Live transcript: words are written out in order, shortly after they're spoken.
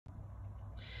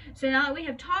So now that we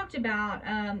have talked about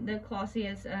the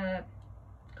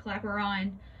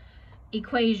Clausius-Clapeyron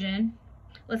equation,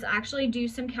 let's actually do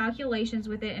some calculations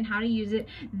with it and how to use it.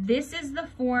 This is the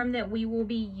form that we will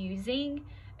be using.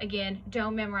 Again,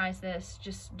 don't memorize this,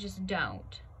 just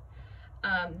don't.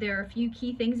 There are a few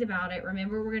key things about it.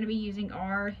 Remember, we're going to be using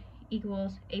R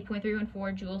equals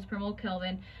 8.314 joules per mole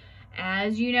Kelvin.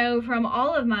 As you know from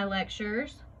all of my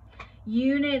lectures,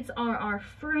 units are our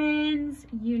friends.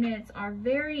 Units are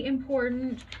very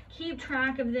important. Keep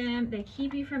track of them. They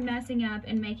keep you from messing up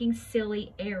and making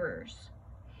silly errors.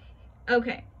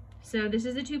 Okay, so this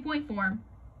is a 2-point form.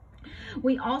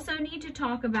 We also need to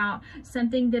talk about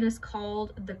something that is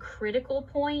called the critical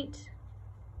point.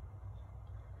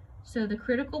 So the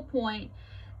critical point,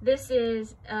 this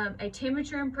is a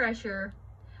temperature and pressure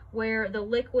where the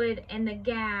liquid and the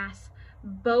gas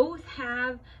both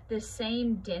have the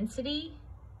same density.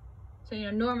 So, you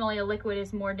know, normally a liquid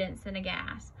is more dense than a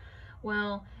gas.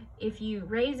 Well, if you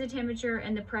raise the temperature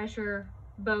and the pressure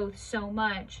both so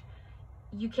much,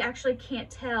 you actually can't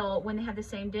tell when they have the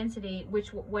same density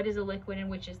what is a liquid and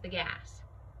which is the gas.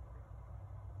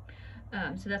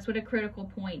 So that's what a critical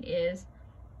point is.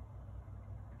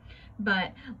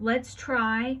 But let's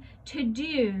try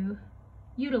to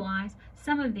utilize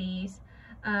some of this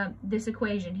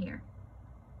equation here.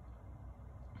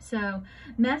 So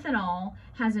methanol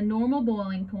has a normal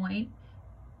boiling point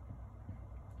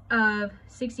of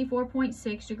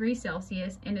 64.6 degrees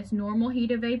Celsius and its normal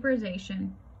heat of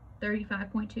vaporization,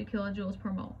 35.2 kilojoules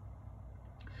per mole.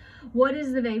 What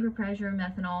is the vapor pressure of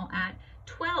methanol at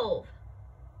 12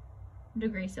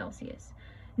 degrees Celsius?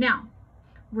 Now,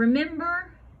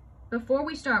 remember, before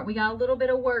we start, we got a little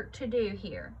bit of work to do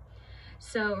here.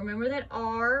 So remember that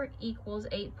R equals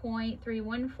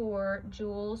 8.314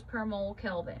 joules per mole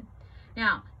Kelvin.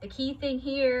 Now, the key thing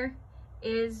here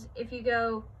is if you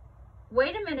go,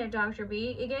 wait a minute, Dr.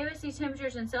 B, it gave us these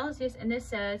temperatures in Celsius and this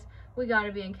says we got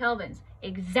to be in kelvins.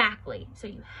 Exactly. So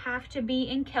you have to be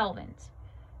in kelvins.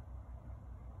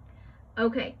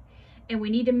 Okay, and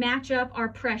we need to match up our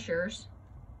pressures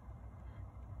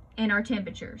and our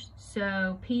temperatures.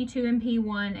 So P2 and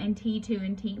P1 and T2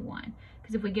 and T1.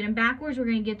 Because if we get them backwards, we're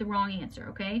going to get the wrong answer,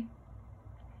 okay?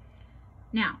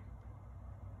 Now,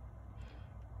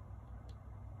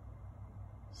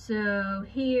 so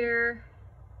here,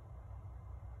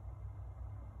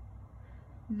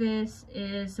 this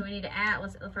is, so we need to add,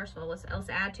 first of all, let's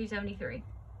add 273.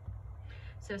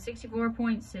 So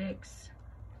 64.6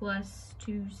 plus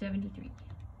 273.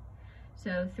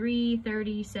 So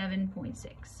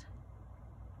 337.6.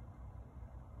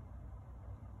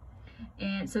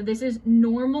 And so this is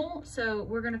normal, so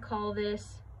we're going to call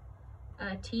this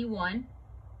T1.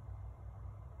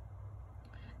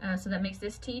 So that makes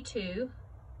this T2.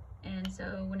 And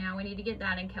so now we need to get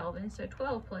that in Kelvin. So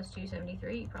 12 plus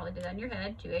 273, you probably did that in your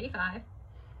head, 285.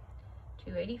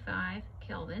 285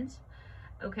 kelvins.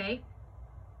 Okay.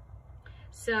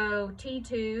 So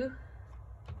T2,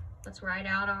 let's write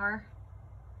out our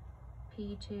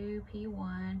P2,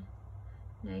 P1,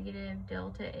 negative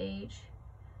delta H,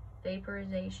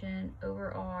 vaporization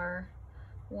over R,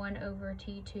 1 over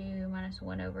T2 minus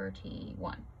 1 over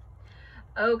T1.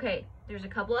 Okay, there's a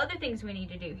couple other things we need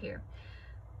to do here.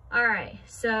 All right,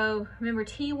 so remember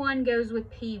T1 goes with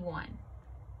P1.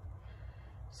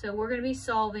 So we're going to be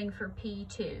solving for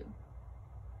P2.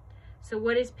 So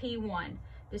what is P1?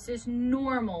 This is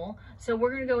normal, so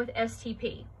we're going to go with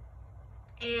STP.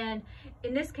 And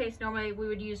in this case, normally we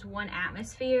would use 1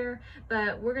 atmosphere,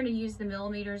 but we're going to use the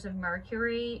millimeters of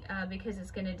mercury because it's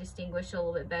going to distinguish a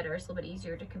little bit better. It's a little bit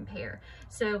easier to compare.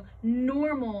 So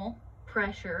normal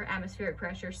pressure, atmospheric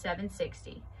pressure,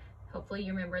 760. Hopefully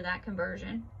you remember that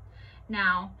conversion.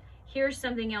 Now, here's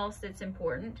something else that's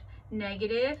important.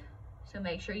 Negative, so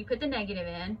make sure you put the negative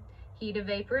in. Heat of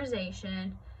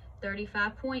vaporization,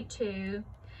 35.2.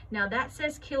 Now that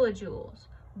says kilojoules.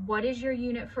 What is your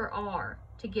unit for R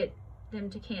to get them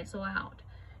to cancel out?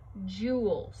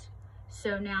 Joules.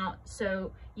 So now,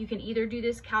 so you can either do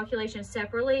this calculation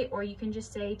separately or you can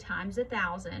just say times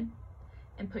 1,000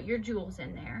 and put your joules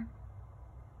in there.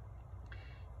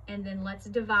 And then let's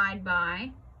divide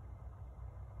by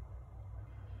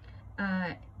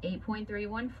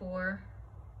 8.314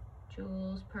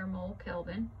 joules per mole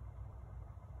Kelvin.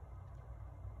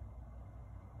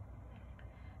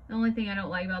 The only thing I don't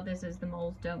like about this is the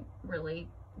moles don't really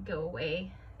go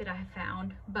away that I have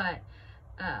found, but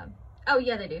oh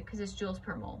yeah, they do, because it's joules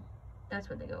per mole. That's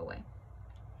where they go away.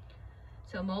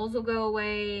 So moles will go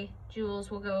away, joules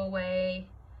will go away,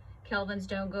 kelvins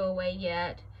don't go away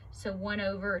yet. So 1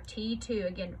 over T2,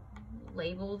 again,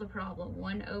 label the problem,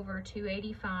 1 over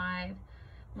 285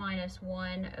 minus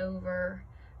 1 over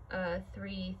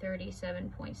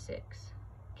 337.6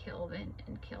 Kelvin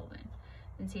and Kelvin.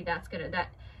 And see, that's gonna,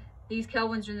 these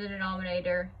Kelvins are in the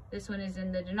denominator. This one is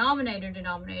in the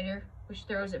denominator, which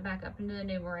throws it back up into the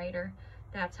numerator.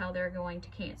 That's how they're going to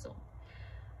cancel.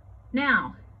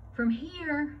 Now, from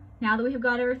here, now that we have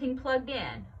got everything plugged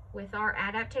in with our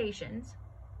adaptations,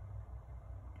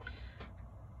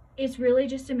 it's really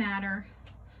just a matter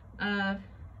of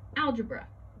algebra.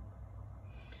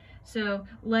 So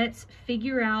let's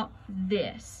figure out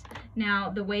this. Now,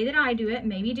 the way that I do it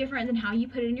may be different than how you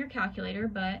put it in your calculator,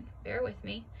 but bear with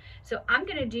me. So I'm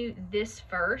going to do this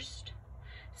first.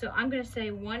 So I'm going to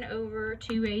say 1 over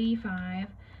 285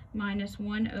 minus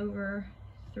 1 over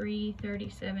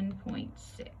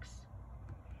 337.6.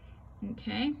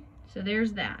 Okay, so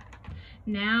there's that.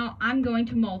 Now I'm going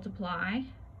to multiply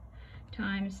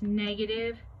times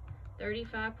negative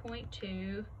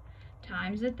 35.2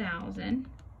 times 1,000.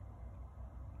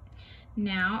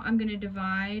 Now I'm going to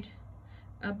divide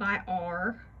by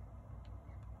R.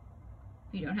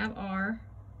 If you don't have R,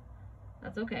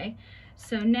 that's okay.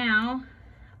 So now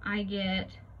I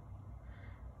get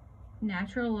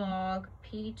natural log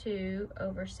P2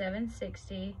 over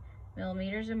 760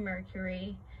 millimeters of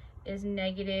mercury is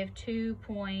negative 2.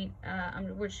 We're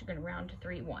just going to round to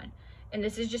 3.1. And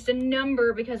this is just a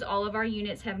number because all of our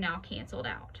units have now canceled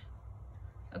out.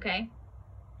 Okay?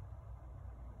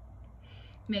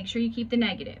 Make sure you keep the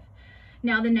negative.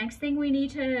 Now the next thing we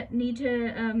need to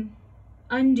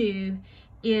undo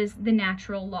is the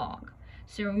natural log.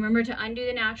 So remember, to undo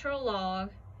the natural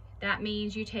log, that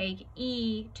means you take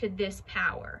e to this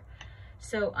power.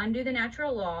 So undo the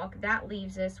natural log, that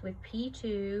leaves us with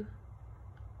P2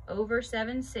 over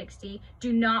 760.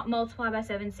 Do not multiply by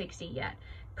 760 yet.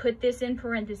 Put this in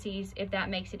parentheses if that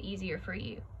makes it easier for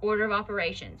you. Order of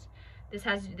operations. This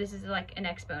is like an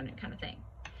exponent kind of thing.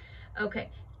 Okay,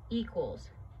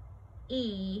 equals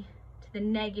e to the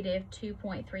negative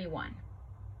 2.31.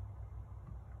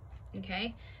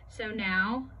 Okay, so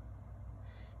now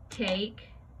take,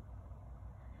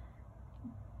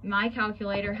 my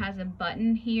calculator has a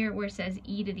button here where it says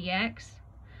e to the x.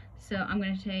 So I'm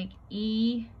going to take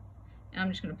e, and I'm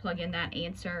just going to plug in that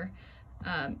answer.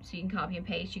 So you can copy and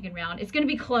paste, you can round. It's going to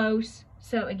be close.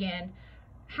 So again,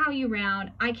 how you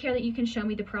round, I care that you can show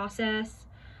me the process.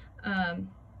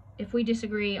 If we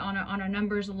disagree on our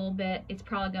numbers a little bit, it's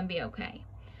probably going to be okay.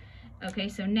 Okay,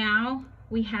 so now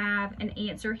we have an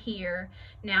answer here.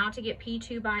 Now to get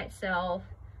P2 by itself,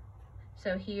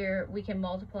 so here we can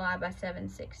multiply by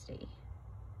 760,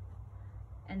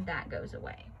 and that goes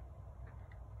away.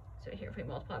 So here if we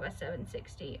multiply by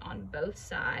 760 on both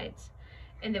sides,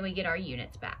 and then we get our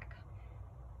units back.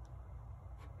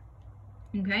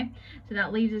 Okay, so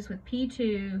that leaves us with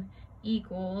P2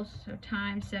 equals, so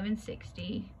times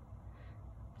 760,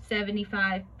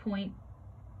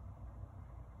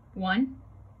 75.1.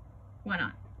 Why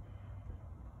not?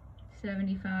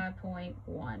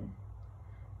 75.1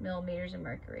 millimeters of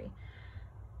mercury.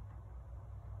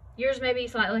 Yours may be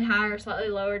slightly higher, slightly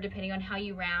lower, depending on how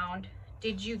you round.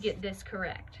 Did you get this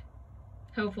correct?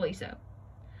 Hopefully so.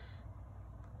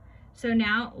 So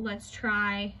now let's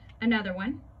try another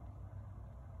one.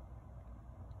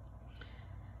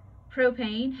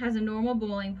 Propane has a normal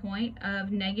boiling point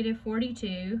of negative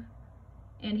 42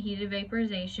 and heat of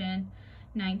vaporization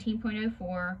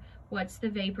 19.04. What's the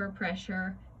vapor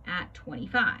pressure at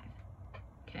 25?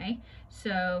 Okay,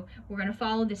 so we're going to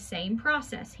follow the same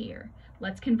process here.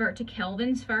 Let's convert to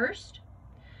kelvins first.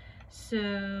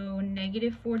 So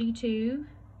negative 42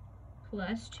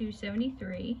 plus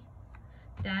 273,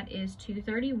 that is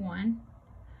 231.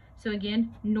 So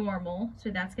again, normal, so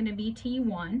that's going to be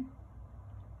T1.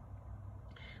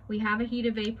 We have a heat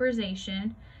of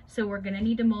vaporization, so we're going to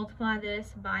need to multiply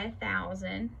this by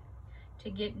 1,000 to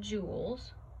get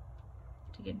joules.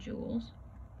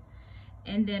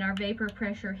 And then our vapor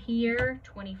pressure here,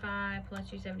 25 plus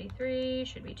 273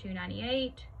 should be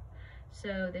 298.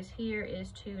 So this here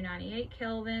is 298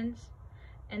 kelvins,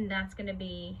 and that's going to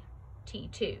be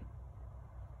T2.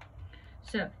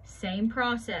 So same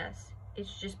process,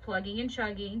 it's just plugging and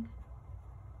chugging.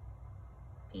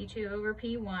 P2 over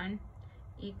P1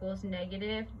 equals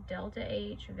negative delta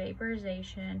H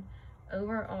vaporization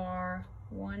over R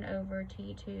 1 over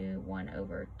T2 1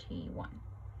 over T1.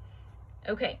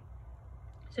 Okay,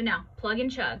 so now plug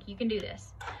and chug. You can do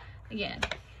this. Again,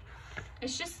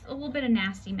 it's just a little bit of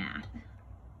nasty math.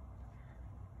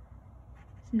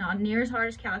 It's not near as hard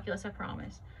as calculus, I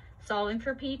promise. Solving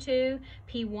for P2,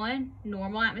 P1,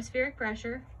 normal atmospheric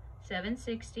pressure,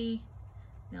 760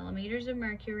 millimeters of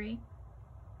mercury,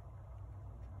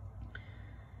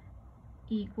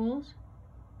 equals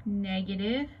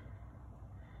negative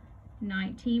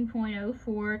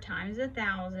 19.04 times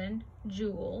 1,000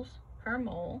 joules per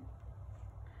mole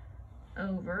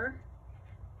over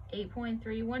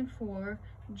 8.314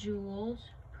 joules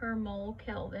per mole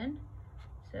Kelvin.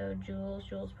 So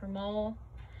joules per mole.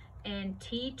 And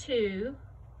T2,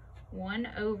 1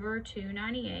 over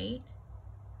 298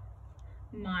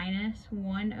 minus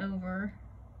 1 over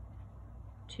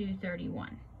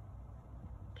 231.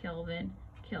 Kelvin.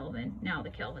 Now the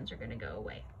kelvins are going to go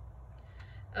away.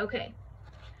 Okay,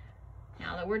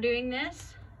 now that we're doing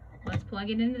this, let's plug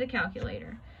it into the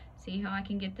calculator. See how I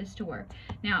can get this to work.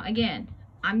 Now again,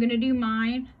 I'm going to do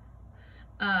mine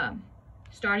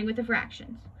starting with the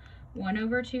fractions. 1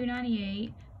 over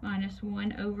 298 minus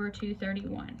 1 over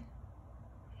 231.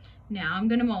 Now I'm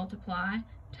going to multiply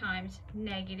times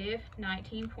negative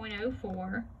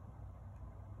 19.04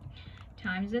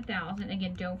 times 1,000.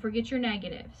 Again, don't forget your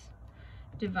negatives.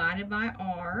 Divided by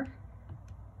R,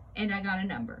 and I got a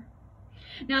number.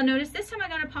 Now notice this time I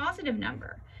got a positive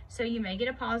number. So you may get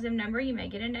a positive number, you may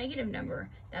get a negative number.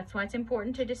 That's why it's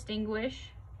important to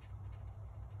distinguish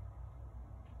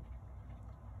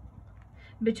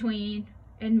between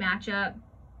and match up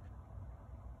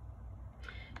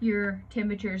your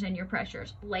temperatures and your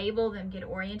pressures. Label them, get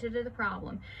oriented to the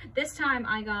problem. This time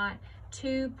I got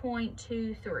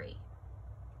 2.23.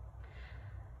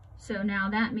 So now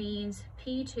that means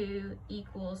P2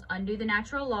 equals, undo the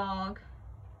natural log,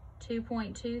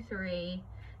 2.23,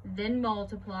 then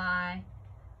multiply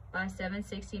by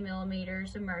 760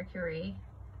 millimeters of mercury.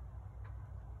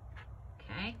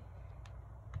 Okay.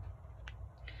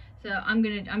 So I'm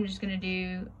just gonna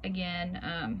do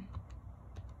again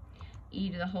e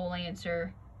to the whole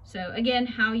answer. So again,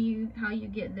 how you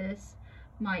get this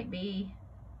might be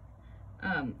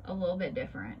a little bit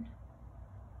different.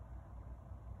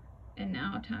 And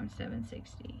now times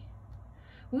 760.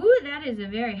 Ooh, that is a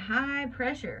very high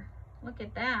pressure. Look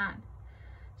at that.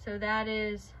 So that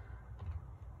is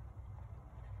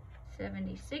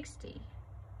 7060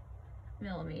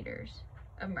 millimeters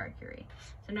of mercury.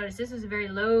 So notice this is a very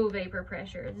low vapor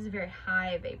pressure. This is a very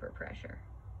high vapor pressure.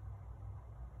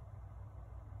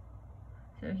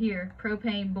 So here,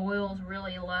 propane boils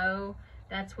really low.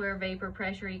 That's where vapor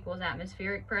pressure equals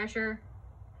atmospheric pressure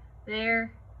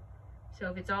there. So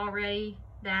if it's already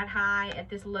that high at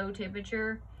this low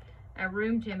temperature, at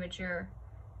room temperature,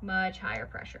 much higher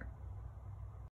pressure.